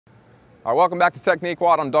All right, welcome back to Technique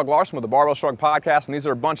WOD. I'm Doug Larson with the Barbell Shrugged Podcast, and these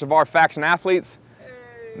are a bunch of our faction athletes.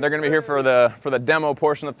 They're going to be here for the demo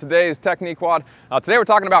portion of today's Technique WOD. Today we're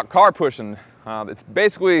talking about car pushing. It's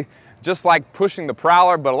basically just like pushing the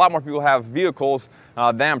prowler, but a lot more people have vehicles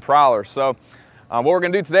than prowlers. So what we're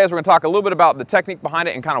going to do today is we're going to talk a little bit about the technique behind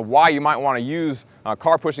it and kind of why you might want to use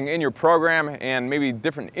car pushing in your program, and maybe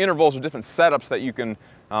different intervals or different setups that you can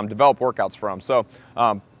develop workouts from. So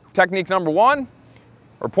technique number one,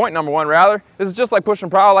 or point number one rather, this is just like pushing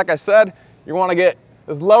prowler. Like I said, you want to get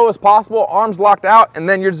as low as possible, arms locked out, and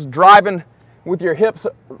then you're just driving with your hips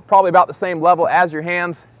probably about the same level as your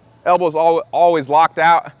hands, elbows always locked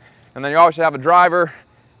out, and then you always should have a driver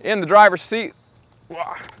in the driver's seat.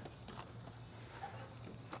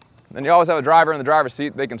 Then you always have a driver in the driver's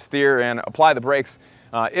seat. They can steer and apply the brakes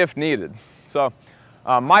if needed. So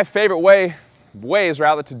my favorite ways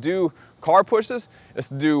to do car pushes is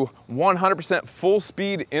to do 100% full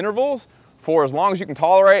speed intervals for as long as you can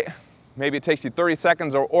tolerate. Maybe it takes you 30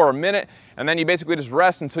 seconds or a minute, and then you basically just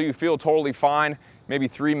rest until you feel totally fine, maybe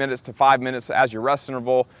 3 minutes to 5 minutes as your rest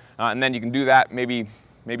interval, and then you can do that maybe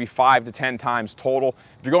 5 to 10 times total.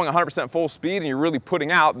 If you're going 100% full speed and you're really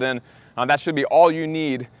putting out, then that should be all you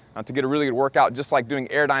need to get a really good workout, just like doing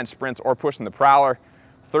airdyne sprints or pushing the prowler.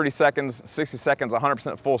 30 seconds, 60 seconds,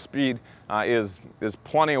 100% full speed is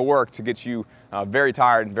plenty of work to get you very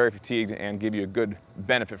tired and very fatigued and give you a good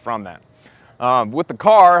benefit from that. With the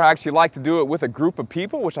car, I actually like to do it with a group of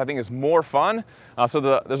people, which I think is more fun. So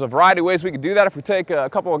there's a variety of ways we could do that if we take a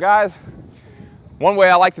couple of guys. One way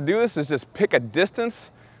I like to do this is just pick a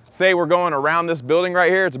distance. Say we're going around this building right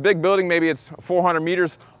here. It's a big building, maybe it's 400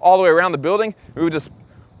 meters all the way around the building. We would just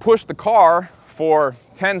push the car for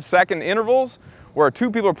 10-second intervals, where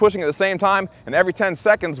two people are pushing at the same time, and every 10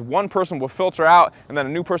 seconds, one person will filter out, and then a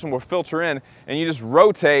new person will filter in, and you just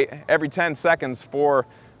rotate every 10 seconds for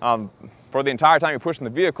the entire time you're pushing the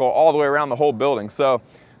vehicle all the way around the whole building. So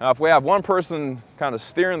if we have one person kind of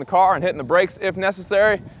steering the car and hitting the brakes if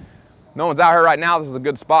necessary, no one's out here right now, this is a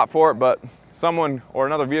good spot for it, but someone or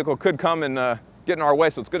another vehicle could come and get in our way,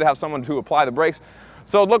 so it's good to have someone to apply the brakes.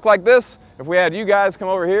 So it looked like this. If we had you guys come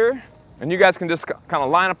over here, and you guys can just kind of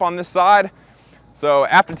line up on this side. So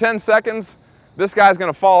after 10 seconds, this guy's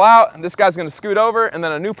gonna fall out, and this guy's gonna scoot over, and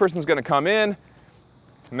then a new person's gonna come in.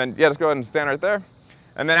 And then, yeah, just go ahead and stand right there.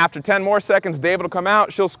 And then after 10 more seconds, David will come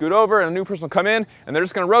out, she'll scoot over, and a new person will come in, and they're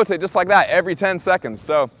just gonna rotate just like that every 10 seconds.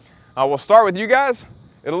 So we'll start with you guys.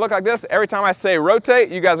 It'll look like this. Every time I say rotate,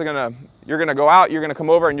 you guys are you're gonna go out, you're gonna come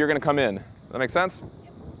over, and you're gonna come in. Does that make sense?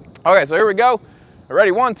 Okay, so here we go.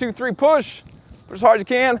 Ready, 1, 2, 3, push. Push as hard as you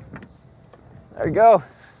can. There you go.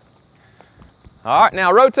 All right,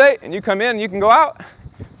 now rotate, and you come in, and you can go out.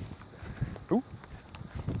 Ooh.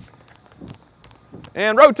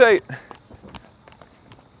 And rotate.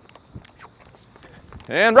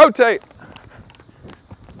 And rotate.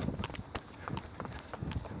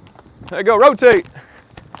 There you go, rotate.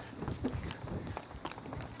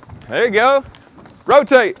 There you go,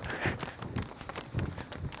 rotate.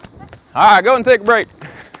 All right, go and take a break.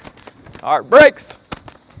 All right, brakes.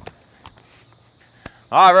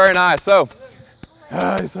 All right, very nice. So,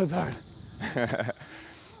 he's so tired.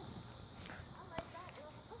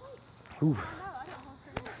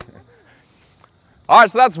 All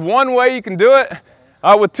right, so that's one way you can do it.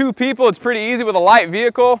 With two people, it's pretty easy with a light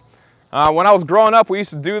vehicle. When I was growing up, we used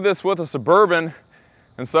to do this with a Suburban,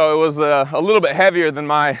 and so it was a little bit heavier than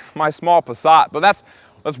my small Passat. But that's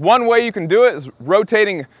one way you can do it, is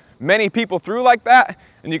rotating many people through like that,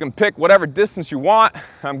 and you can pick whatever distance you want.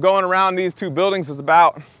 Going around these two buildings is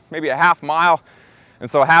about maybe a half mile, and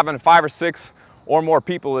so having 5 or 6 or more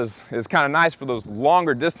people is kind of nice for those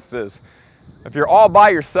longer distances. If you're all by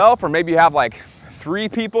yourself, or maybe you have like 3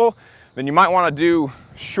 people, then you might want to do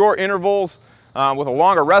short intervals with a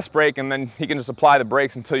longer rest break, and then you can just apply the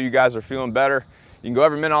brakes until you guys are feeling better. You can go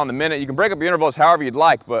every minute on the minute. You can break up your intervals however you'd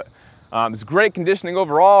like, but it's great conditioning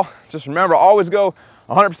overall. Just remember, always go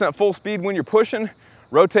 100% full speed when you're pushing,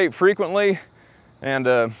 rotate frequently, and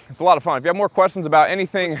it's a lot of fun. If you have more questions about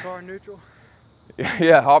anything, car in neutral?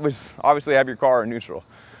 Yeah, obviously have your car in neutral.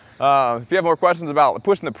 If you have more questions about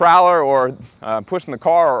pushing the prowler or pushing the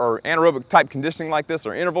car or anaerobic type conditioning like this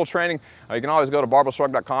or interval training, you can always go to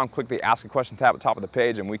barbellshrugged.com, click the Ask a Question tab at the top of the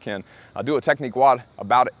page, and we can do a Technique WOD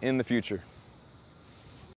about it in the future.